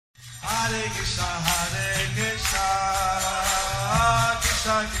Hare Krishna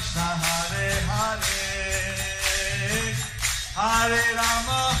Krishna Krishna Hare Hare Hare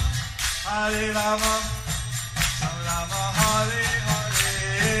Rama Rama Rama Hare Hare.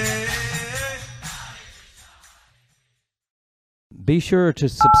 Be sure to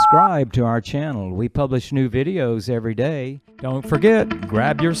subscribe to our channel. We publish new videos every day. Don't forget,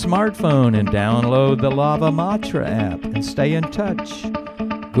 grab your smartphone and download the Lava Matra app and stay in touch.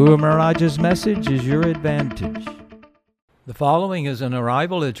 Guru Maharaj's message is your advantage. The following is an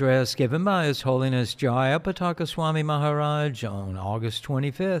arrival address given by His Holiness Jayapataka Swami Maharaj on August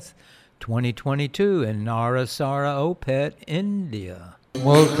 25th, 2022 in Narasara, Opet, India.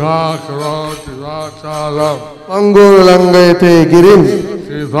 Mukha karoti vachalam Angurulangayate girim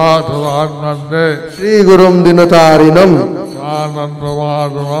Sridharavanande Sri Gurum Dinatarinam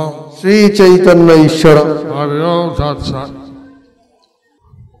Anandavadamam Sri Chaitanya Ishwara. Hari Om Tat Sat.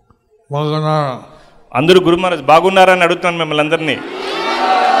 Bagunara. అందరూ గురు మహారాజ్ బాగున్నారని అడుగుతున్నాను మిమ్మల్ని అందరినీ.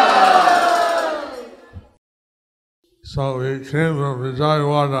 So we came from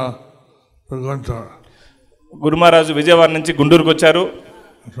Vijayawada to Guntur. గురు మహారాజు విజయవాడ నుంచి గుంటూరుకు వచ్చారు.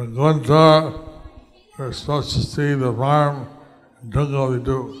 From Guntur, we're supposed to see the farm in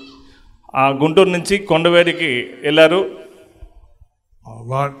Tungavadu. ఆ గుంటూరు నుంచి కొండవేడికి వెళ్ళారు.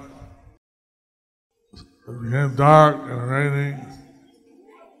 But it became dark and raining,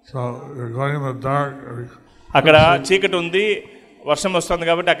 so we're going in the dark. అక్కడ చీకటి ఉంది, వర్షం వస్తుంది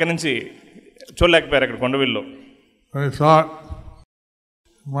కాబట్టి అక్కడి నుంచి చూడలేకపోయారు అక్కడ కొండవీల్లో. I thought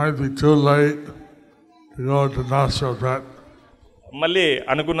it might be too late to go to Nasarpet. మళ్ళీ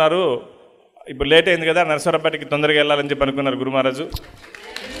అనుకున్నారు ఇప్పుడు లేట్ అయింది కదా నరసరావుపేటకి తొందరగా వెళ్ళాలని చెప్పి అనుకున్నారు గురు మహారాజు.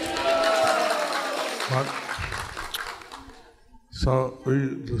 But so we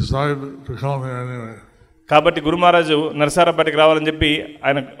decided to come here anyway. కాబట్టి గురు మహారాజు నరసరావుపేటకి రావాలని చెప్పి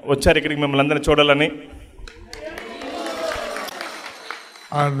ఆయన వచ్చారు ఇక్కడికి మిమ్మల్ని అందరినీ చూడాలని.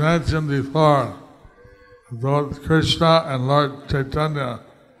 I mentioned before both Krishna and Lord Chaitanya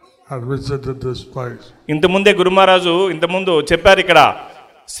had visited this place. ఇంతకుముందే గురు మహారాజు ఇంతకుముందు చెప్పారు ఇక్కడ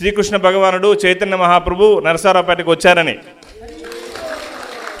శ్రీకృష్ణ భగవానుడు చైతన్య మహాప్రభు నరసరావుపేటకి వచ్చారని.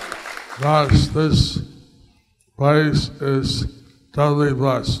 Thus, this place is totally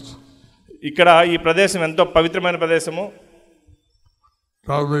blessed. ఇక్కడ ఈ ప్రదేశం ఎంతో పవిత్రమైన ప్రదేశము.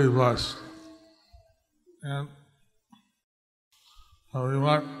 Totally blessed. And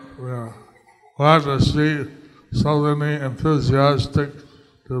we are glad to see so many enthusiastic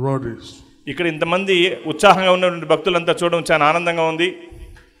devotees. ఇక్కడ ఇంతమంది ఉత్సాహంగా ఉన్నటువంటి భక్తులంతా చూడడం చాలా ఆనందంగా ఉంది.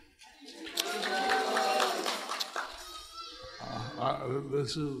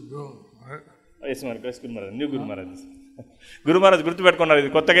 This is good, right? New Guru Maharaj. Guru Maharaj గుర్తుపెట్టుకున్నారు ఇది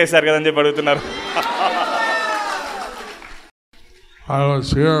కొత్తగా వేశారు కదని చెప్పి అడుగుతున్నారు. I was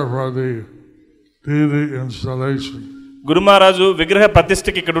here for the deity installation. గురు మహారాజు విగ్రహ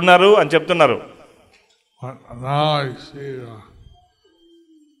ప్రతిష్ఠకి ఇక్కడ ఉన్నారు అని చెప్తున్నారు. But now I see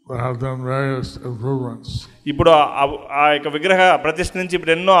they have done various improvements. ఇప్పుడు ఆ యొక్క విగ్రహ ప్రతిష్ఠ నుంచి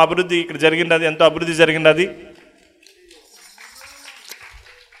ఇప్పుడు ఎన్నో అభివృద్ధి ఇక్కడ జరిగినది, ఎంతో అభివృద్ధి జరిగినది.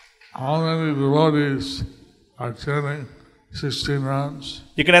 How many devotees are chanting 16 rounds?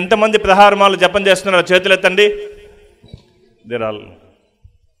 ఇక్కడ ఎంతమంది 16 మార్లు జపం చేస్తున్నారో చేతులు ఎత్తండి. They're all.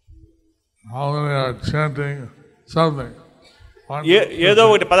 How many are chanting something? ఏదో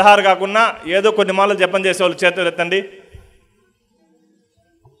ఒకటి 16 కాకుండా ఏదో కొన్ని మార్లు జపం చేసే వాళ్ళు చేతులు ఎత్తండి.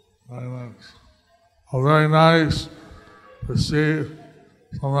 Very nice to see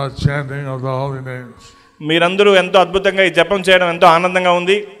so much chanting of the holy names. మీరందరూ ఎంతో అద్భుతంగా ఈ జపం చేయడం ఎంతో ఆనందంగా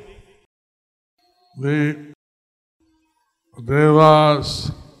ఉంది. The devas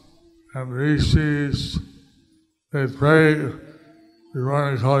and rishis, they pray before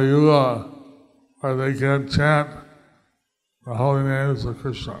Kali Yuga, where they can chant the holy names of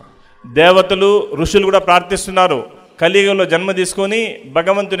Krishna. దేవతలు ఋషులు కూడా ప్రార్థిస్తున్నారు కలియుగంలో జన్మ తీసుకొని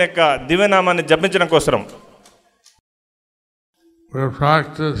భగవంతుని యొక్క దివ్యనామాన్ని జపించడం కోసం. We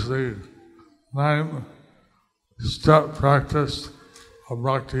practice the 9-step practice of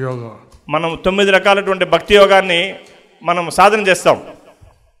Bhakti Yoga. మనం 9 రకాలటువంటి భక్తి యోగాన్ని మనం సాధన చేస్తాం.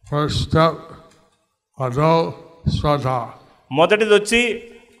 First step, Ado Shraddha. మొదటిది వచ్చి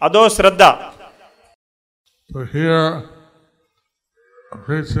అదో శ్రద్ధ. To hear the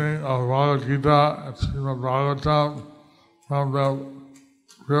preaching of Bhagavad Gita and Srimad Bhagavatam from the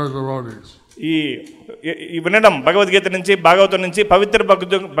pure devotees. ఈ వినడం భగవద్గీత నుంచి భాగవతం నుంచి పవిత్ర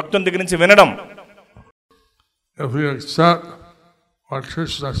భక్తుల దగ్గర నుంచి వినడం. If we accept what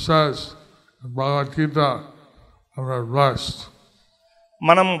Krishna says in Bhagavad Gita, and we're blessed.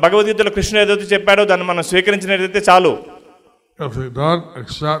 మనం భగవద్గీతలో కృష్ణుడు ఏదైతే చెప్పాడో దాన్ని మనం స్వీకరించినట్లయితే చాలు. If we don't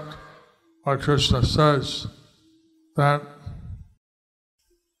accept what Krishna says, then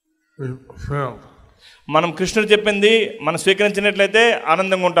we failed. మనం కృష్ణుడు చెప్పింది మనం స్వీకరించినట్లయితే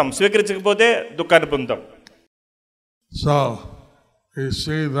ఆనందంగా ఉంటాం, స్వీకరించకపోతే దుఃఖాన్ని పొందుతాం. So we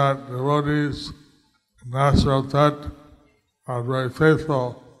see that devotees in Nasaropat are very faithful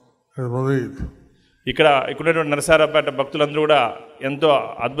and believe. ఇక్కడ ఉన్నటువంటి నరసారావుపేట భక్తులందరూ కూడా ఎంతో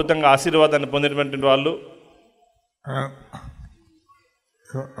అద్భుతంగా ఆశీర్వాదాన్ని పొందినటువంటి వాళ్ళు.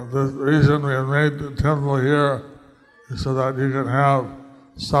 The reason we have made the temple here is so that you can have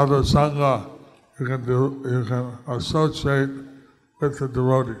sadhu sangha, you can associate with the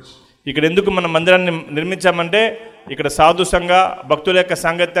devotees. ఇక్కడ ఎందుకు మన మందిరాన్ని నిర్మించామంటే ఇక్కడ సాధు సంఘ భక్తుల యొక్క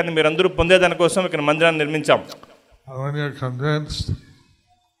సాంగత్యాన్ని మీరందరూ పొందేదాని కోసం ఇక్కడ మందిరాన్ని నిర్మించాం. When you're convinced,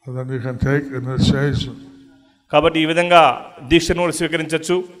 then you can take initiation. కాబట్టి ఈ విధంగా దీక్షను కూడా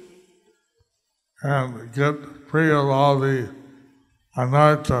స్వీకరించవచ్చు. And get free of all the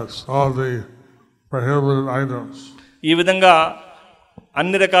anarthas, all the prohibited items. ఈ విధంగా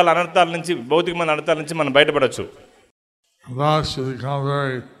అన్ని రకాల అనర్థాల నుంచి, భౌతికమైన అనర్థాల నుంచి మనం బయటపడవచ్చు. Thus you become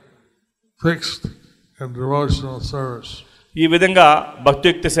very fixed in devotional service. ఈ విధంగా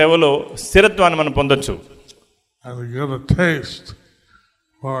భక్తియుక్త సేవలో స్థిరత్వాన్ని మనం పొందొచ్చు. And we get a taste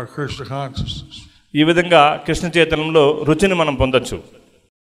for Krishna consciousness. ఈ విధంగా కృష్ణ చైతన్యంలో రుచిని మనం పొందొచ్చు.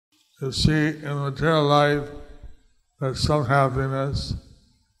 You see in material life there's some happiness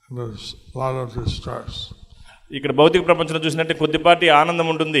and there's a lot of distress. ఇక్కడ భౌతిక ప్రపంచంలో చూసినట్టే కొద్దిపాటి ఆనందం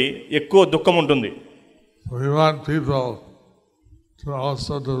ఉంటుంది, ఎక్కువ దుఃఖం ఉంటుంది. We want people to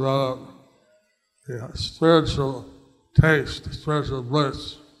also develop the spiritual taste, spiritual bliss.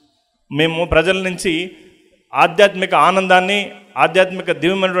 మేము ప్రజల నుంచి ఆధ్యాత్మిక ఆనందాన్ని, ఆధ్యాత్మిక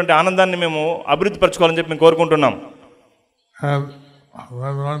దివ్యమైనటువంటి ఆనందాన్ని మేము అభివృద్ధి పరచుకోవాలని చెప్పి మేము కోరుకుంటున్నాం. And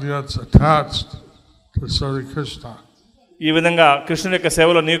when one gets attached to serving Krishna, ఈ విధంగా కృష్ణుని యొక్క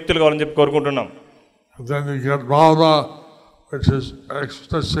సేవలో నియుక్తులు కావాలని చెప్పి కోరుకుంటున్నాం. then you get bhava, which is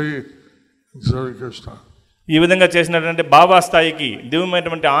ecstasy in serving Krishna. ఈ విధంగా చేసినటువంటి భావా స్థాయికి,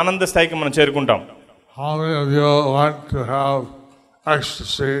 దివ్యమైనటువంటి ఆనంద స్థాయికి మనం చేరుకుంటాం. How many of you want to have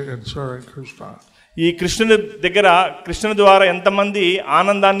ecstasy in serving Krishna? ఈ కృష్ణుని దగ్గర, కృష్ణుని ద్వారా ఎంతమంది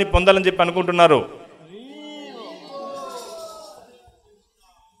ఆనందాన్ని పొందాలని చెప్పి అనుకుంటున్నారు?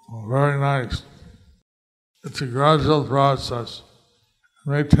 Very nice. It's a gradual process. It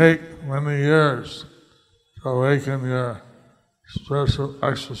may take many years to awaken your spiritual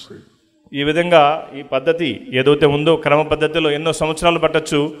ecstasy. ఈ విధంగా ఈ పద్ధతి ఏదైతే ఉందో క్రమ పద్ధతిలో ఎన్నో సంవత్సరాలు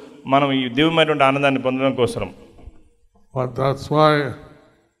పట్టొచ్చు మనం ఈ దివ్యమైనటువంటి ఆనందాన్ని పొందడం కోసం. But that's why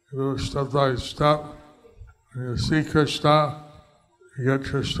you do step by step. When you see Krishna, you get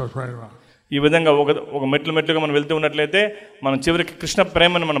Krishna prema. ఈ విధంగా ఒక మెట్లుగా మనం వెళ్తూ ఉన్నట్లయితే మనం చివరికి కృష్ణ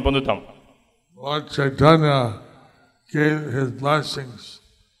ప్రేమను మనం పొందుతాం. Lord Chaitanya gave his blessings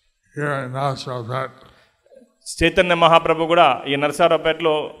here in Nasaropat. Chaitanya Mahaprabhu కూడా ఈ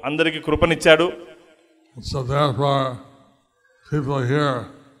నరసారావుపేటలో అందరికీ కృపనిచ్చాడు. So therefore, people here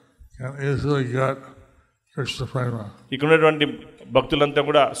can easily get Krishna prema. ఇక్కడ ఉన్నటువంటి భక్తులంతా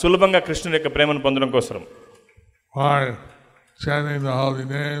కూడా సులభంగా కృష్ణుని యొక్క ప్రేమను పొందడం కోసం By chanting the holy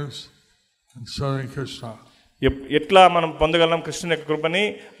names and serving Krishna. ఎట్లా మనం పొందగలం కృష్ణుని యొక్క కృపని?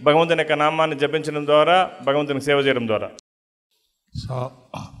 భగవంతుని యొక్క నామాన్ని జపించడం ద్వారా, భగవంతునికి సేవ చేయడం ద్వారా. So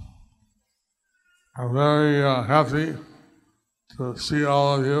I'm very happy to see all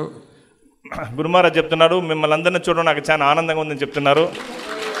of you. గురుమహారాజ్ చెప్తున్నారు, మిమ్మల్ని అందరినీ చూడడం నాకు చాలా ఆనందంగా ఉందని చెప్తున్నారు.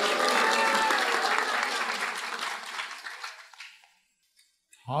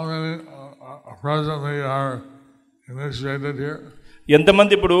 How many presently are initiated here?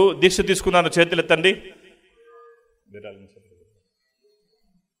 ఎంతమంది ఇప్పుడు దీక్ష తీసుకున్నారో చేతులు ఎత్తండి.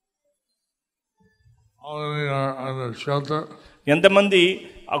 How many are under shelter? ఎంతమంది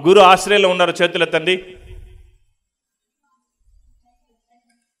ఆ గురు ఆశ్రయంలో ఉన్నారో చేతులు ఎత్తండి.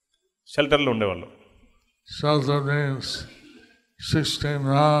 షెల్టర్లో ఉండేవాళ్ళు. Shelter means 16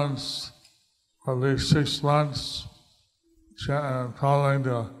 rounds for these 6 months, following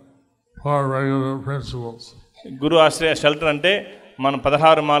the 4 regular principles. గురు ఆశ్రయ షెల్టర్ అంటే మనం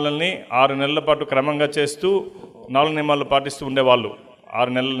 16 మాలల్ని 6 నెలల పాటు క్రమంగా చేస్తూ 4 నియమాలు పాటిస్తూ ఉండేవాళ్ళు.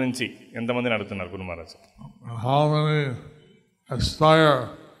 6 నెలల నుంచి ఎంతమందిని అడుగుతున్నారు గురు Maharaj? How many aspire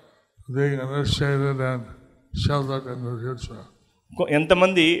to being initiated and sheltered in the future?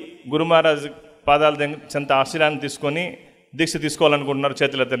 ఎంతమంది గురు మహారాజ్ పాదాల చెంత ఆశ్రయాన్ని తీసుకొని దీక్ష తీసుకోవాలనుకుంటున్నారు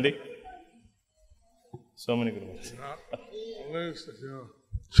చేతులు ఎత్తండి. So many Guru Maharaj. At least if you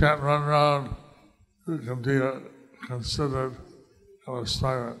chant 1 round, you can be considered an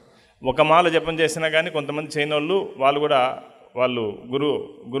aspirant. ఒక మాల జపం చేసినా కానీ కొంతమంది చేయని వాళ్ళు కూడా వాళ్ళు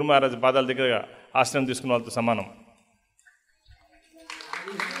గురు మహారాజ్ పాదాల దగ్గర ఆశ్రయం తీసుకున్న వాళ్ళతో సమానం.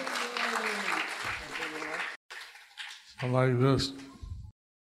 like this.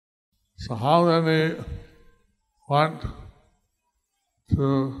 So how many want to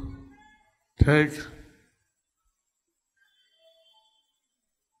take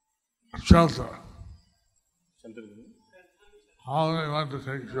shelter? How many want to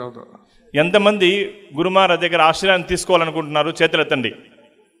take shelter? ఎంతమంది గురుమారాజ్ దగ్గర ఆశ్రయాన్ని తీసుకోవాలనుకుంటున్నారు? చేతులు ఎత్తండి.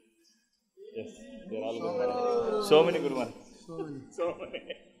 So many గురుమారాజ్.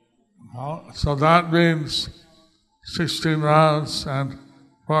 So that means 16 rounds and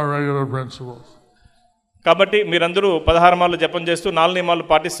 4 regular principles. కాబట్టి మీరందరూ 16 మార్లు జపం చేస్తూ 4 నియమాలు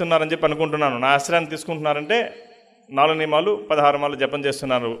పాటిస్తున్నారని చెప్పి అనుకుంటున్నాను. నా ఆశ్రయాన్ని తీసుకుంటున్నారంటే 4 నియమాలు 16 మార్లు జపం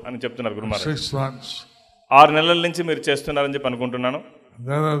చేస్తున్నారు అని చెప్తున్నారు గురుమారాజ్. 6 months. 6 నెలల నుంచి మీరు చేస్తున్నారని చెప్పి అనుకుంటున్నాను.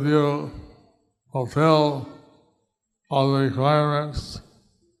 Then if you fulfill all the requirements,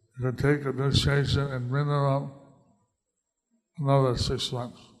 you can take initiation in minimum another 6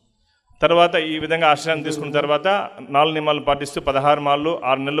 months. తర్వాత ఈ విధంగా ఆశ్రయాన్ని తీసుకున్న తర్వాత 4 నియమాలు పాటిస్తూ 16 మార్లు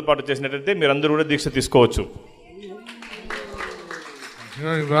 6 నెలల పాటు చేసినట్లయితే మీరందరూ కూడా దీక్ష తీసుకోవచ్చు.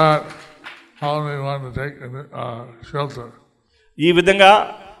 Hearing that, how many want to take shelter? ఈ విధంగా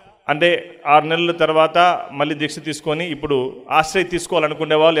అంటే 6 నెలల తర్వాత మళ్ళీ దీక్ష తీసుకొని ఇప్పుడు ఆశ్రయం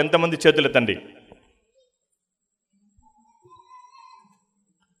తీసుకోవాలనుకునే వాళ్ళు ఎంతమంది చేతులు ఎత్తండి.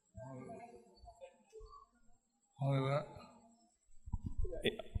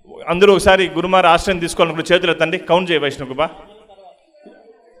 అందరూ ఒకసారి గురుమార ఆశ్రయం తీసుకోవాలనుకున్న చేతులు ఎత్తండి. కౌంట్ చేయ వైష్ణవుబా,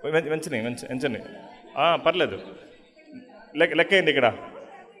 వెంచండి. పర్లేదు, లెక్కేయండి.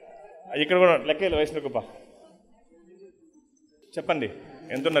 ఇక్కడ కూడా లెక్కేయాలి వైష్ణవుబా. చెప్పండి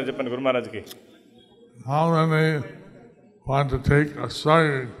ఎంత ఉన్నారు చెప్పండి గురుమహారాజ్కి. How many want to take a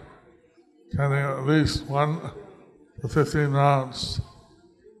starting attending at least 1 to 15 rounds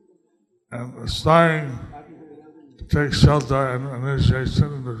and starting to take shelter and initiation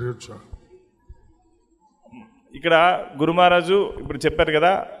in the future? ఇక్కడ గురుమహారాజు ఇప్పుడు చెప్పారు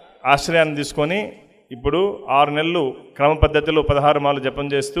కదా, ఆశ్రయాన్ని తీసుకొని ఇప్పుడు 6 నెలలు క్రమ పద్ధతిలో 16 మార్లు జపం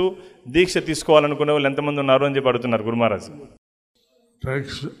చేస్తూ దీక్ష తీసుకోవాలనుకునే వాళ్ళు ఎంతమంది ఉన్నారు అని చెప్పి అడుగుతున్నారు గురుమహారాజు.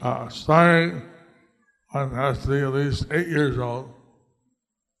 Takes starting and has to be at least 8 years old.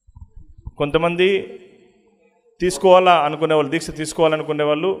 కొంతమంది తీసుకోవాలా అనుకునే వాళ్ళు, దీక్ష తీసుకోవాలనుకునే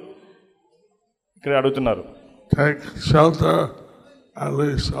వాళ్ళు ఇక్కడ అడుగుతున్నారు. Take shelter at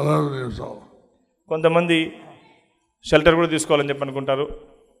least 11 years old. కొంతమంది షెల్టర్ కూడా తీసుకోవాలని చెప్పి అనుకుంటారు.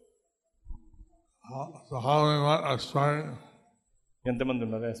 So how many want a starting? ఎంతమంది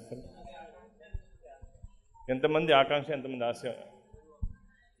ఉన్నారు? ఎంతమంది ఆకాంక్ష, ఎంతమంది ఆశ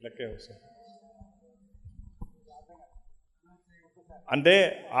లెక్క సార్. అంటే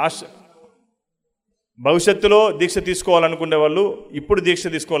భవిష్యత్తులో దీక్ష తీసుకోవాలనుకునే వాళ్ళు, ఇప్పుడు దీక్ష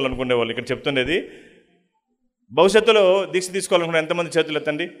తీసుకోవాలనుకునే వాళ్ళు ఇక్కడ చెప్తుండేది. భవిష్యత్తులో దీక్ష తీసుకోవాలనుకునే ఎంతమంది చేతులు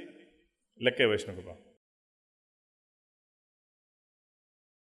ఎత్తండి, లెక్క వైష్ణవ.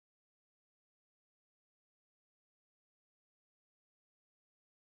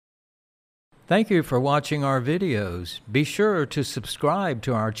 Thank you for watching our videos. Be sure to subscribe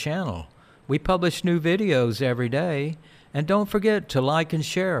to our channel. We publish new videos every day, and don't forget to like and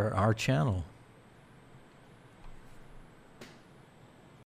share our channel.